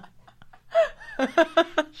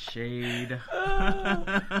 Shade.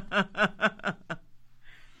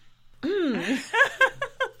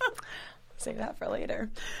 Save that for later.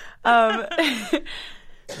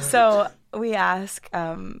 So we ask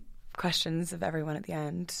questions of everyone at the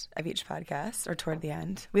end of each podcast or toward the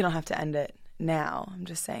end. We don't have to end it now. I'm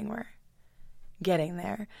just saying we're getting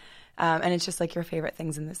there. And it's just like your favorite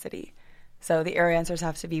things in the city. So the area answers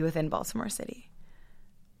have to be within Baltimore City.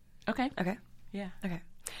 Okay. Yeah. Okay.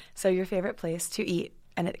 So your favorite place to eat,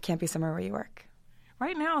 and it can't be somewhere where you work.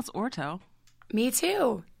 Right now it's Orto. Me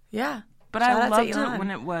too. Yeah. But I loved it when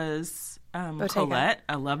it was Colette.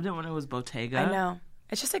 I loved it when it was Bottega. I know.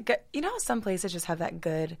 It's just a good, you know, some places just have that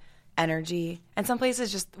good energy. And some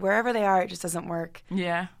places just, wherever they are, it just doesn't work.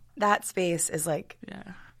 Yeah. That space is like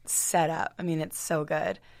set up. I mean, it's so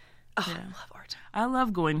good. Oh, yeah. I love Orto. I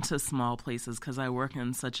love going to small places because I work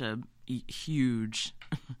in such a huge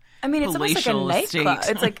I mean, it's almost like a nightclub.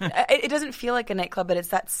 Estate. It's like, it doesn't feel like a nightclub, but it's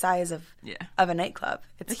that size of a nightclub.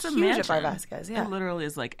 It's huge at Bar Vasquez. Yeah. It literally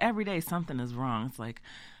is like every day something is wrong. It's like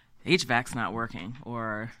HVAC's not working,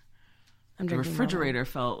 or the refrigerator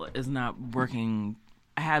is not working.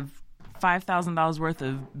 I have $5,000 worth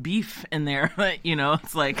of beef in there. You know,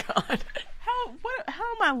 it's like, God, how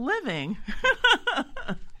am I living?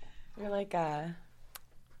 You're like,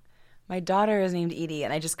 my daughter is named Edie,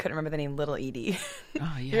 and I just couldn't remember the name Little Edie.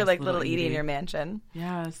 Oh, yes, You're like Little Edie in your mansion.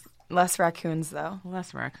 Yes. Less raccoons, though.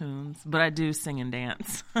 Less raccoons. But I do sing and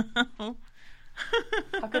dance. How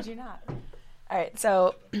could you not? All right,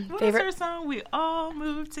 so what is our song? We all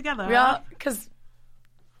move together. Because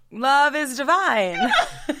love is divine.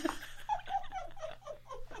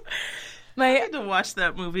 I need to watch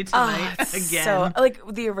that movie tonight again. So, like,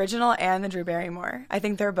 the original and the Drew Barrymore. I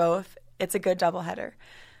think they're both. It's a good doubleheader.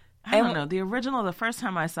 I don't know. The original, the first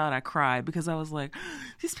time I saw it, I cried because I was like,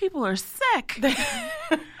 these people are sick.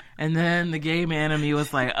 And then the gay man in me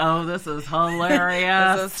was like, oh, this is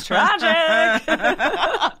hilarious. This is tragic.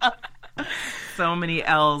 so many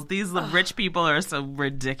L's. These rich people are so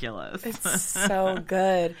ridiculous. It's so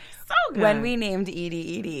good. So good. When we named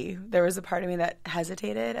Edie, there was a part of me that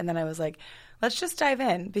hesitated, and then I was like, let's just dive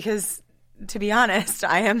in, because to be honest,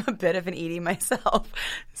 I am a bit of an Edie myself.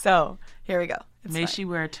 So here we go. It's May fine. she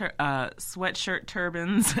wear sweatshirt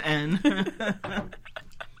turbans and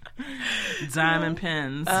diamond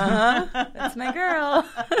pins. That's my girl.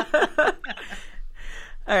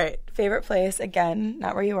 All right. Favorite place, again,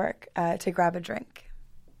 not where you work, to grab a drink.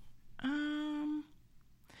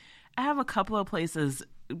 I have a couple of places.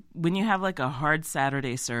 When you have like a hard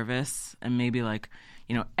Saturday service and maybe like,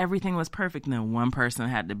 everything was perfect and then one person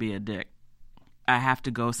had to be a dick, I have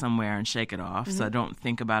to go somewhere and shake it off. So I don't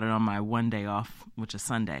think about it on my one day off, which is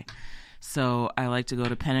Sunday. So I like to go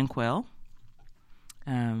to Pen and Quill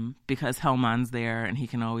because Hellman's there and he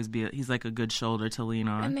can always he's like a good shoulder to lean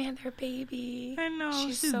on. And they had their baby. I know.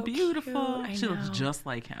 She's so beautiful. Cute. She looks just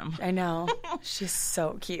like him. I know. She's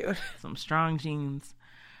so cute. Some strong jeans.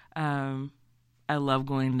 I love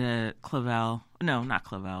going to Clavel. No, not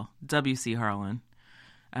Clavel. W.C. Harlan.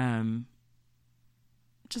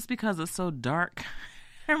 Just because it's so dark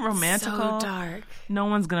and romantical. So dark. No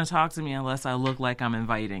one's going to talk to me unless I look like I'm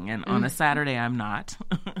inviting. And on a Saturday, I'm not.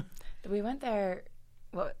 We went there,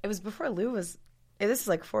 it was before Lou was, this is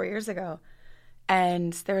like 4 years ago.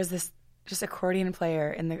 And there was this just accordion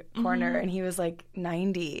player in the corner, and he was like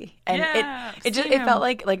 90. And Yeah, it felt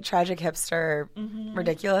like tragic hipster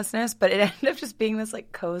ridiculousness, but it ended up just being this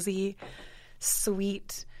like cozy,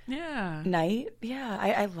 sweet Yeah. night. Yeah,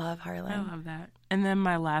 I love Harlan. I love that. And then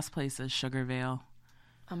my last place is Sugar Vale.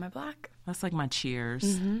 On my block. That's like my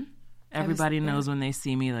cheers. Everybody knows when they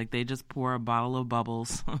see me, like they just pour a bottle of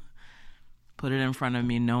bubbles, put it in front of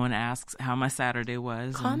me. No one asks how my Saturday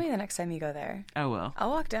was. Call me the next time you go there. I will. I'll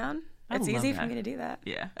walk down. I It's love easy for that. me to do that.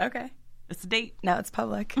 Yeah. Okay. It's a date. Now it's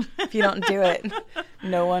public. If you don't do it,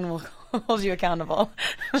 no one will hold you accountable.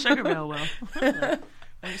 Sugar Vale will. Are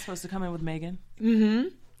you supposed to come in with Megan?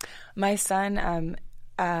 My son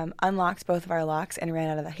unlocked both of our locks and ran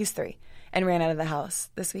out of he's 3, and ran out of the house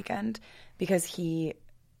this weekend because he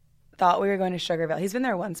thought we were going to Sugar Vale. He's been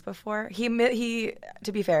there once before. He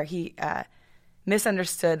to be fair, he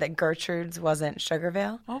misunderstood that Gertrude's wasn't Sugar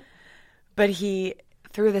Vale. Oh. But he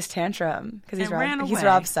threw this tantrum because he's away.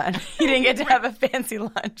 Rob's son. He didn't get to have a fancy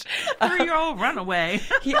lunch. 3-year-old runaway.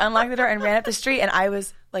 He unlocked the door and ran up the street, and I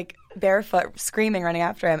was like barefoot, screaming, running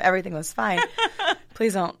after him. Everything was fine.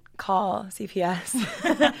 Please don't call CPS.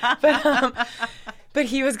 But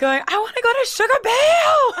he was going, I want to go to Sugar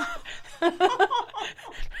Vale.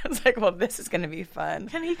 I was like, well, this is going to be fun.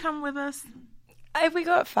 Can he come with us? If we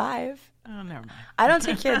go at 5. Oh, never mind. I don't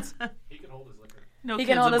take kids. He can hold his liquor. No He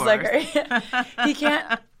kids can hold at his bars. liquor. He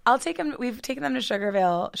can't. I'll take him. We've taken them to Sugar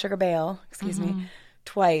Vale, excuse me,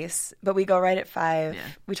 twice. But we go right at 5. Yeah.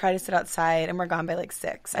 We try to sit outside, and we're gone by like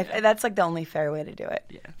 6. That's like the only fair way to do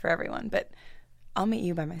it for everyone. But I'll meet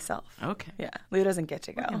you by myself. Okay. Yeah, Lou doesn't get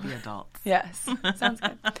to go. We'll be adults. Yes, sounds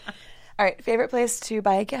good. All right, favorite place to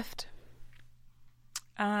buy a gift?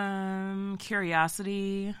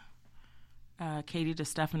 Curiosity. Katie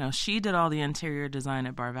DeStefano. She did all the interior design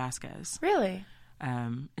at Bar Vasquez. Really?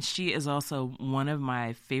 She is also one of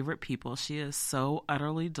my favorite people. She is so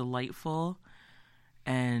utterly delightful,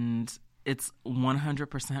 and it's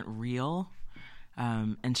 100% real.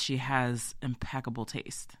 And she has impeccable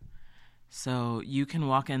taste. So you can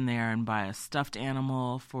walk in there and buy a stuffed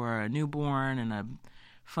animal for a newborn and a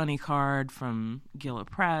funny card from Gillett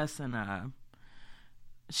Press, and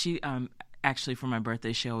she actually for my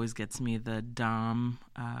birthday she always gets me the Dom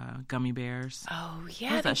gummy bears. Oh What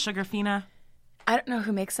yeah. is that, Sugarfina? I don't know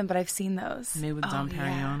who makes them, but I've seen those. Made with Dom Perignon.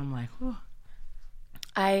 Yeah. I'm like, whew.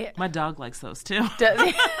 I My dog likes those too.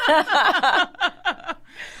 does.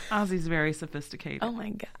 Ozzy's very sophisticated. Oh my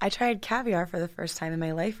god! I tried caviar for the first time in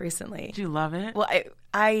my life recently. Do you love it? Well,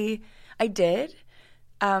 I did,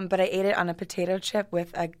 but I ate it on a potato chip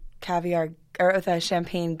with a caviar or with a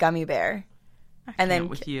champagne gummy bear. And then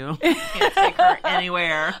with you, can't take her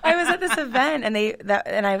anywhere. I was at this event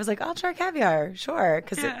and I was like, I'll try caviar, sure,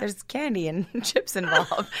 because there's candy and chips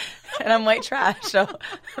involved, and I'm white trash, so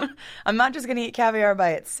I'm not just gonna eat caviar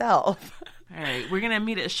by itself. All right, we're gonna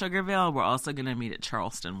meet at Sugarville. We're also gonna meet at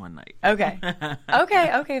Charleston one night. Okay,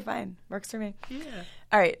 fine, works for me. Yeah.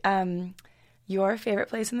 All right, your favorite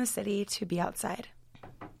place in the city to be outside?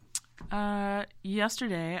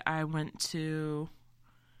 Yesterday I went to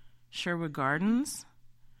Sherwood Gardens.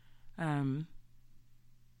 Along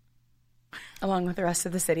with the rest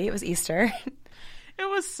of the city, it was Easter. It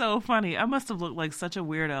was so funny. I must have looked like such a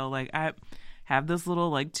weirdo. Like have this little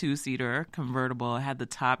like 2-seater convertible. I had the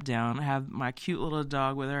top down. I have my cute little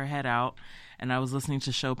dog with her head out, and I was listening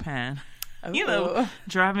to Chopin. Ooh. You know,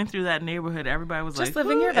 driving through that neighborhood, everybody was just like,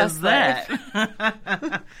 living your best life. life.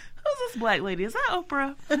 Who's this black lady? Is that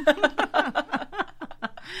Oprah?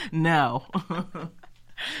 No.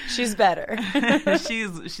 She's better.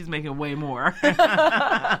 she's making way more.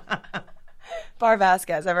 Bar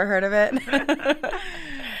Vasquez, ever heard of it?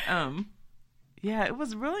 Yeah, it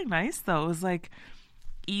was really nice though. It was like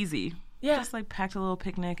easy. Yeah. Just like packed a little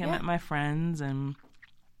picnic and met my friends, and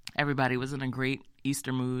everybody was in a great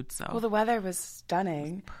Easter mood. So Well, the weather was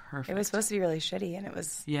stunning. perfect. It was supposed to be really shitty, and it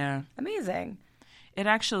was amazing. It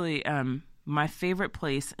actually, my favorite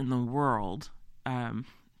place in the world to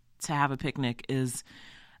have a picnic is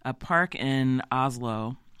a park in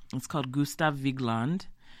Oslo. It's called Gustav Vigeland,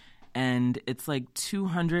 and it's like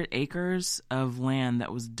 200 acres of land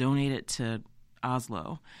that was donated to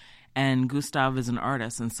Oslo. And Gustav is an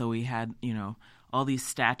artist, and so we had, you know, all these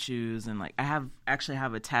statues, and like I actually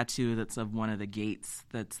have a tattoo that's of one of the gates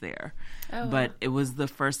that's there. Oh, but wow. it was the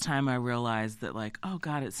first time I realized that, like, oh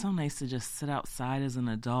God, it's so nice to just sit outside as an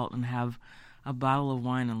adult and have a bottle of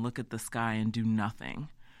wine and look at the sky and do nothing,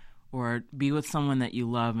 or be with someone that you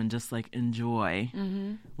love and just like enjoy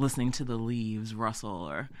listening to the leaves rustle,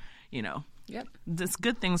 or, you know, it's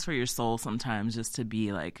good things for your soul sometimes just to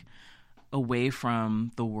be like away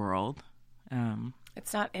from the world.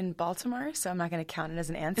 It's not in Baltimore, so I'm not going to count it as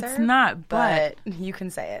an answer. It's not, but you can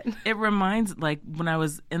say it. It reminds, like, when I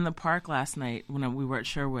was in the park last night, when we were at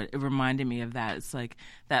Sherwood, it reminded me of that. It's like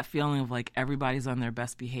that feeling of like everybody's on their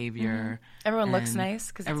best behavior. Everyone looks nice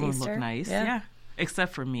because it's everyone Easter. looked nice, yeah.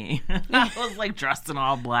 Except for me. I was like dressed in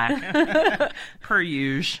all black, per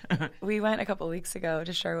usual. We went a couple of weeks ago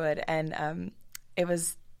to Sherwood, and it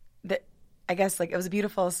was I guess like it was a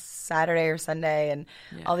beautiful Saturday or Sunday, and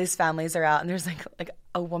all these families are out, and there's like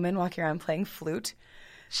a woman walking around playing flute.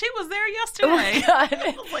 She was there yesterday. Oh my God.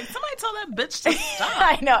 I was like, somebody tell that bitch to stop.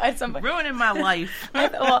 I know, at some point. Ruining my life.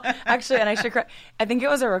 Well, actually, and I should correct, I think it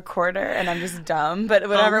was a recorder, and I'm just dumb, but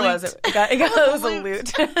whatever it was, it was a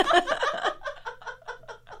lute.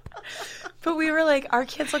 But we were like, our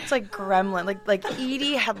kids looked like gremlin. Like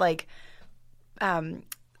Edie had like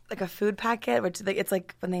a food packet, which it's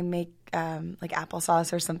like when they make like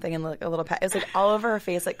applesauce or something in like a little packet. It was like all over her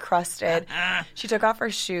face, like crusted. She took off her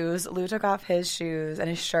shoes. Lou took off his shoes and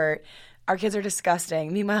his shirt. Our kids are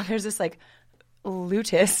disgusting. Meanwhile, there's this like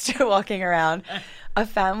lutist walking around. A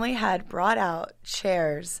family had brought out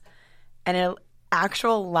chairs and an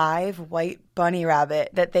actual live white bunny rabbit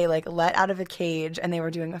that they like let out of a cage, and they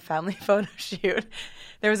were doing a family photo shoot.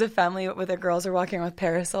 There was a family where the girls were walking around with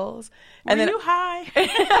parasols. And were you high? You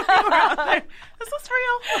were out there. Is this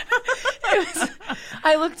real?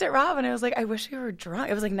 I looked at Rob and I was like, I wish we were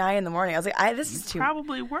drunk. It was like 9 a.m. I was like, this is too.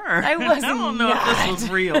 Probably were. I wasn't. I don't know if this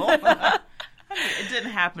was real. I mean, it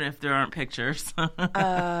didn't happen if there aren't pictures.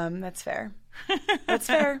 That's fair. That's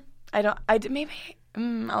fair. Maybe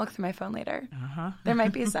I'll look through my phone later. There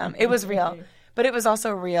might be some. It was real, but it was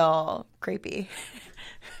also real creepy.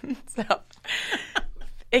 So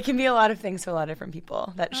it can be a lot of things to a lot of different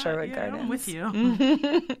people. That Sherwood Gardens. I'm with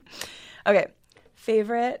you. Okay,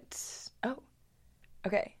 favorite. Oh,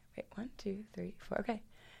 okay. Wait, 1, 2, 3, 4. Okay,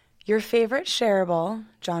 your favorite shareable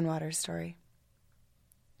John Waters story.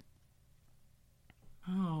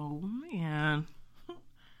 Oh man.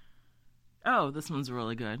 Oh, this one's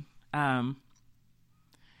really good.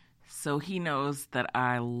 So he knows that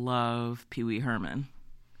I love Pee Wee Herman.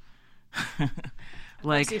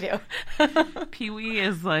 Like, you do. Pee Wee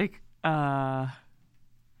is like, yeah,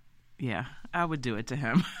 I would do it to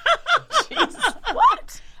him. Jesus,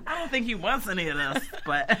 what? I don't think he wants any of this,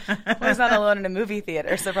 but well, he's not alone in a movie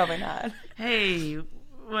theater, so probably not. Hey,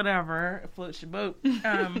 whatever, float your boat.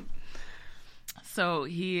 So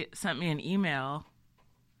he sent me an email.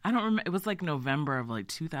 I don't remember. It was like November of like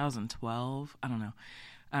 2012. I don't know.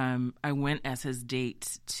 I went as his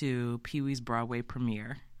date to Pee Wee's Broadway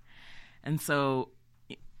premiere. And so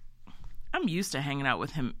I'm used to hanging out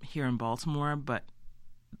with him here in Baltimore, but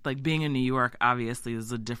like being in New York obviously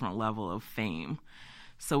is a different level of fame.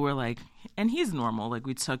 So we're like, and he's normal. Like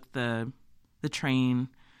we took the train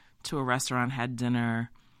to a restaurant, had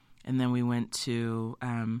dinner, and then we went to,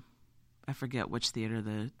 I forget which theater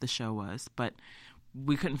the show was, but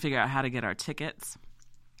we couldn't figure out how to get our tickets.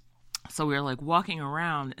 So we were like walking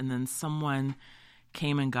around, and then someone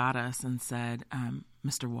came and got us and said,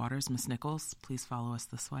 Mr. Waters, Miss Nichols, please follow us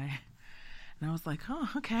this way. And I was like, oh,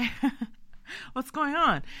 okay. What's going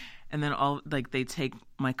on? And then they take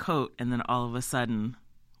my coat, and then all of a sudden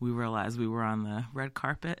we realized we were on the red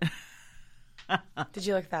carpet. Did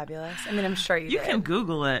you look fabulous? I mean, I'm sure you did. You can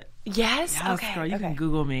Google it. Yes? Okay. Girl, you can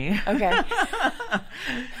Google me. Okay.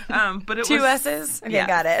 But it 2 was S's? Okay,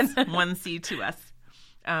 got it. 1 C, 2 S.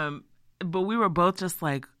 But we were both just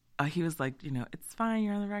like, he was like, it's fine.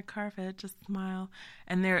 You're on the red carpet. Just smile.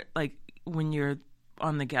 And they're like, when you're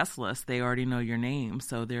on the guest list, they already know your name.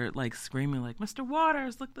 So they're like screaming like, Mr.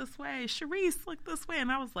 Waters, look this way. Charisse, look this way.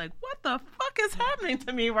 And I was like, what the fuck is happening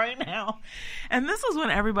to me right now? And this was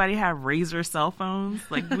when everybody had Razor cell phones.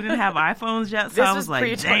 Like, we didn't have iPhones yet. So I was like,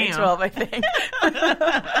 damn. 2012, I think.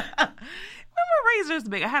 Remember Razor's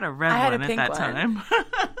big? I had a red one at that time.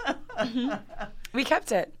 Mm-hmm. We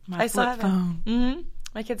kept it. I still have phone. it. Mm-hmm.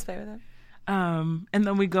 My kids play with it. And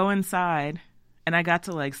then we go inside. And I got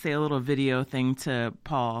to like say a little video thing to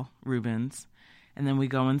Paul Reubens. And then we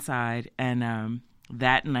go inside. And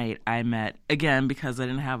that night I met, again, because I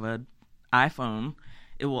didn't have an iPhone,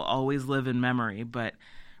 it will always live in memory. But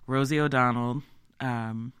Rosie O'Donnell,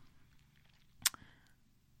 why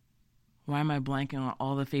am I blanking on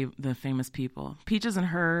all the famous people? Peaches and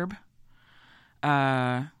Herb.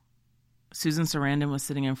 Susan Sarandon was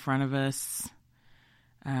sitting in front of us.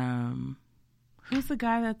 Who's the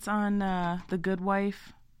guy that's on The Good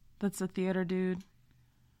Wife? That's a theater dude.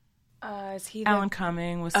 Is he Alan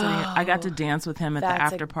Cumming was sitting. I got to dance with him at the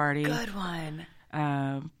after party. Good one.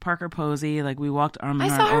 Parker Posey, like we walked arm in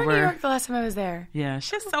arm I saw her over. in New York the last time I was there. Yeah,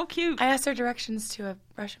 she's so cute. I asked her directions to a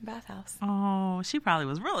Russian bathhouse. Oh, she probably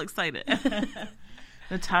was real excited.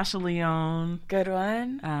 Natasha Lyonne. Good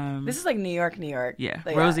one. This is like New York. Yeah,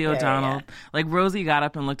 like, Rosie O'Donnell. Yeah. Like, Rosie got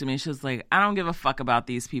up and looked at me. She was like, I don't give a fuck about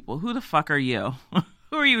these people. Who the fuck are you?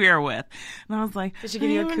 Who are you here with? And I was like, did she give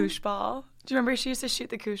you a koosh ball? Do you remember she used to shoot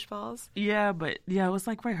the koosh balls? Yeah, but yeah, it was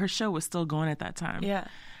like, right, her show was still going at that time. Yeah.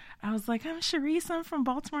 I was like, I'm Charisse. I'm from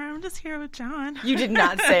Baltimore. I'm just here with John. You did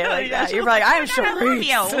not say it like that. You're like, I'm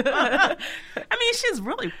Charisse. I mean, she's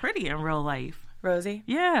really pretty in real life. Rosie?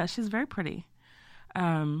 Yeah, she's very pretty.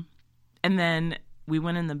 And then we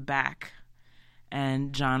went in the back,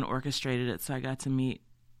 and John orchestrated it, so I got to meet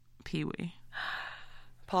Pee-wee.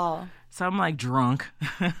 Paul. So I'm like drunk,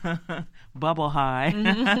 bubble high,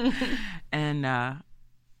 and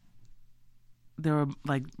there were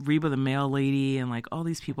like Reba the mail lady and like all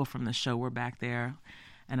these people from the show were back there,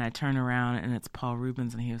 and I turned around and it's Paul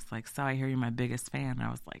Reubens, and he was like, "So I hear you're my biggest fan." And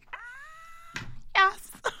I was like, "Yes."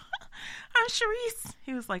 I'm Charisse.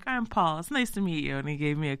 He was like, I'm Paul. It's nice to meet you. And he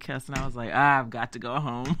gave me a kiss. And I was like, I've got to go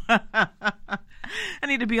home. I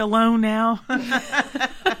need to be alone now.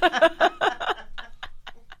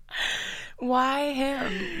 Why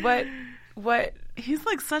him? What? He's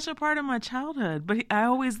like such a part of my childhood. But I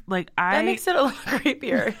always like, That makes it a little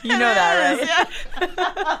creepier. You know that, right?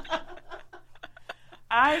 Yeah.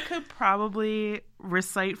 I could probably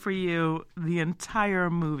recite for you the entire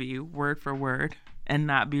movie word for word and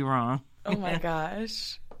not be wrong. Oh my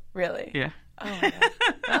gosh. Really? Yeah. Oh my God.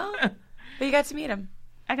 Well, but you got to meet him.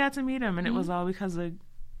 I got to meet him, and it was all because of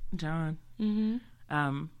John. Mm-hmm.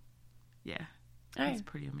 Yeah. All That's right.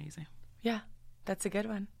 pretty amazing. Yeah, that's a good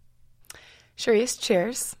one. Charisse,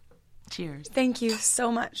 cheers. Cheers. Thank you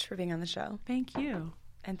so much for being on the show. Thank you.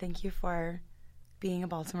 And thank you for being a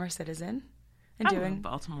Baltimore citizen. And I love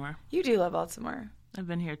Baltimore. You do love Baltimore. I've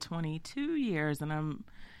been here 22 years, and I'm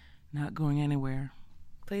not going anywhere.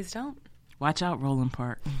 Please don't. Watch out, Roland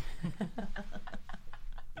Park.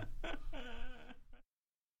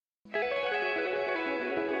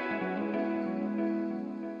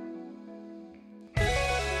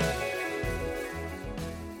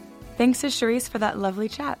 Thanks to Charisse for that lovely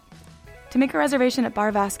chat. To make a reservation at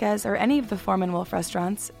Bar Vasquez or any of the Foreman Wolf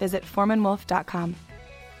restaurants, visit foremanwolf.com.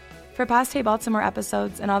 For past Hey Baltimore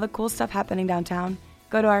episodes and all the cool stuff happening downtown,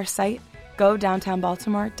 go to our site,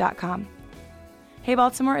 godowntownbaltimore.com. Hey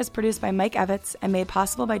Baltimore is produced by Mike Evitz and made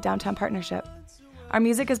possible by Downtown Partnership. Our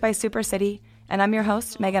music is by Super City, and I'm your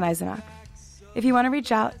host, Megan Eisenach. If you want to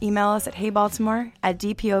reach out, email us at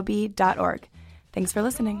heybaltimore@dpob.org. Thanks for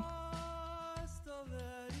listening.